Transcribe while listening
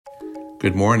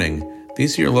Good morning.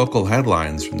 These are your local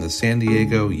headlines from the San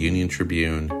Diego Union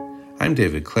Tribune. I'm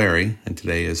David Clary, and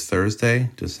today is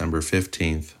Thursday, December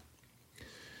 15th.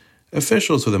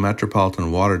 Officials with the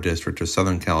Metropolitan Water District of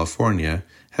Southern California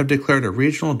have declared a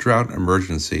regional drought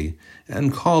emergency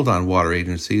and called on water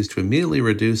agencies to immediately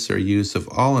reduce their use of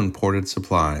all imported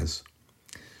supplies.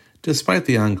 Despite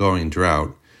the ongoing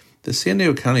drought, the San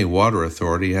Diego County Water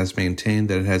Authority has maintained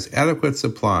that it has adequate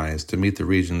supplies to meet the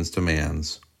region's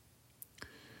demands.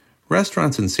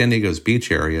 Restaurants in San Diego's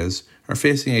beach areas are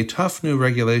facing a tough new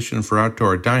regulation for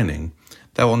outdoor dining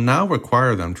that will now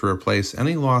require them to replace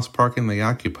any lost parking they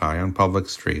occupy on public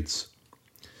streets.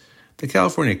 The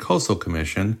California Coastal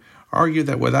Commission argued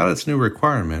that without its new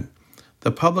requirement,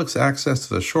 the public's access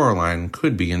to the shoreline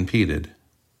could be impeded.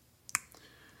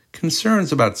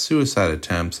 Concerns about suicide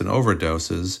attempts and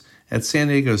overdoses at San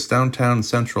Diego's downtown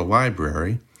Central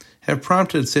Library have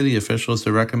prompted city officials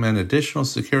to recommend additional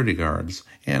security guards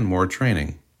and more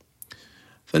training.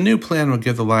 The new plan will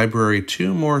give the library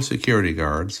 2 more security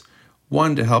guards,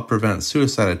 1 to help prevent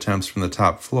suicide attempts from the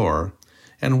top floor,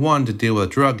 and 1 to deal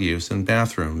with drug use in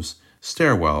bathrooms,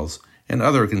 stairwells, and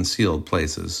other concealed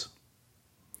places.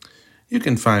 You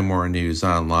can find more news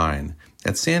online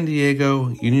at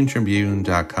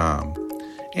SanDiegoUnionTribune.com.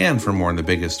 And for more on the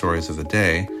biggest stories of the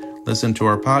day, listen to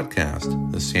our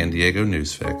podcast, the San Diego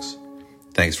News Fix.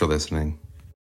 Thanks for listening.